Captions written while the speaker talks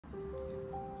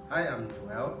Hi, I'm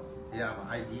Joel. Okay, I'm an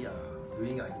ID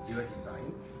doing interior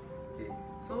design. Okay,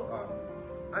 so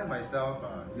I myself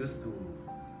used to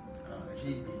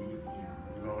actually believe in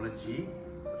numerology.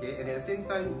 Okay, and at the same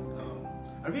time,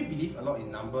 I really believe a lot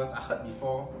in numbers. I heard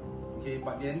before. Okay,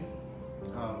 but then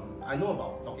I know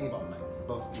about talking about my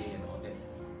birthday and all that.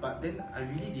 But then I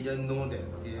really didn't know that.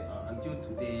 Okay, until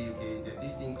today. Okay, there's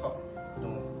this thing called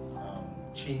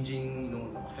changing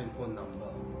handphone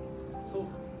number. So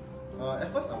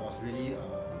at first I was really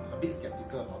a bit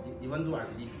skeptical about it, even though I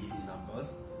really believe in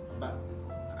numbers. But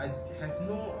I have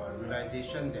no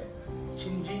realization that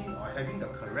changing or having the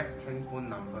correct handphone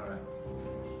number,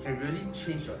 right, can really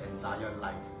change your entire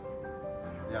life.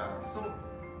 Yeah. So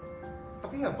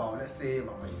talking about, let's say,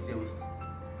 about my sales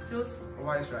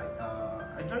wise, right,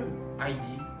 I joined ID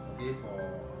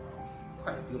for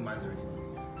quite a few months already.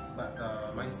 But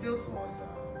my sales was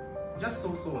just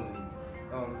so only.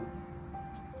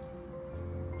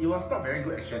 It was not very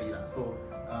good actually. So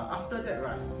after that,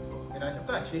 right, and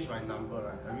after I changed my number,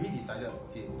 right, I really decided,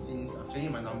 okay, since I'm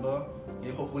changing my number, okay,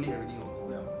 hopefully everything will go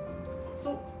well.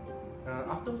 So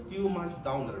after a few months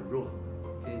down the road,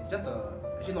 okay,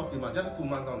 actually not few months, just 2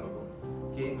 months down the road,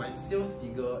 okay, my sales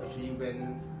figure actually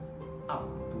went up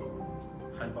to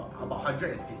about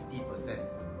 150%,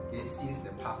 okay, since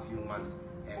the past few months.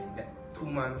 And in that 2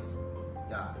 months,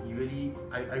 yeah,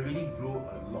 I really grew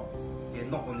a lot. Okay,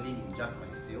 not only in just my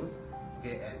sales,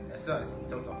 okay, and as well as in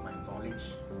terms of my knowledge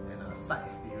and site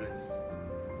experience.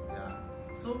 Yeah.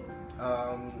 So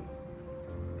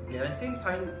at the same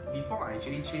time, before I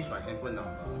actually changed my handphone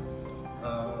number,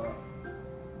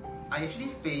 I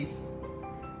actually faced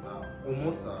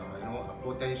almost a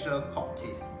potential court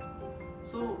case.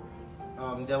 So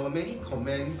there were many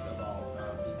comments about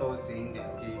people saying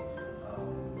that, okay,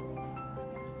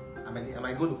 I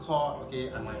might go to court,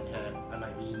 okay, I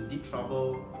might be in deep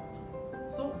trouble.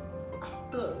 So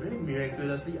very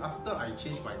miraculously, after I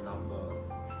changed my number,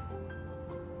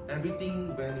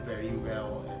 everything went very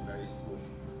well and very smooth.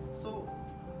 So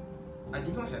I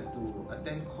did not have to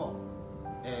attend court,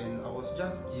 and I was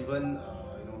just given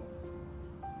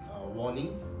a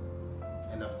warning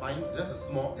and a fine, just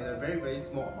a very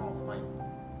small amount of fine.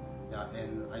 Yeah,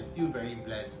 and I feel very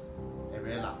blessed and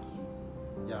very lucky.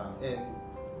 Yeah, and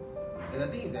the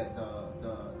thing is that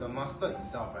the master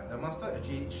itself, right? The master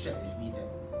actually shared with me that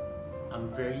I'm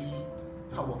a very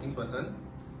hardworking person,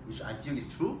 which I feel is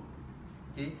true.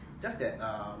 Okay, just that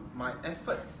my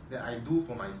efforts that I do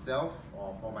for myself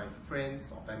or for my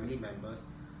friends or family members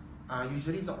are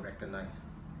usually not recognized.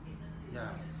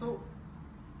 Yeah. So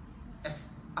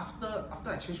after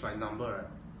I change my number,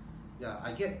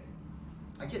 right,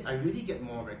 yeah, I really get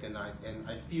more recognized, and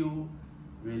I feel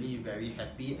really very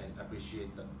happy and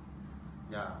appreciated.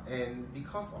 Yeah, and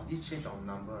because of this change of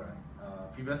number,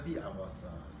 right, previously I was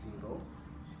single,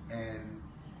 and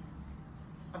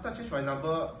after I changed my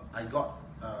number, I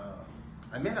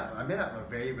met up a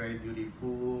very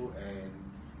beautiful and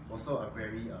also a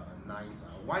very nice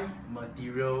wife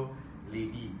material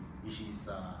lady, which is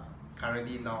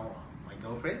currently now my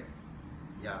girlfriend.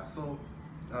 Yeah, so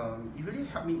it really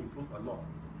helped me improve a lot.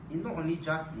 Not only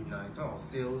just in terms of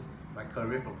sales, my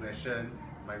career progression,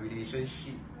 my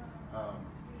relationship.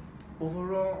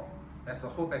 Overall, as a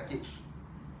whole package,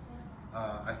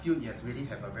 I feel it has really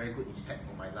have a very good impact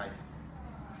on my life.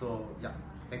 So yeah,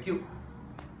 thank you.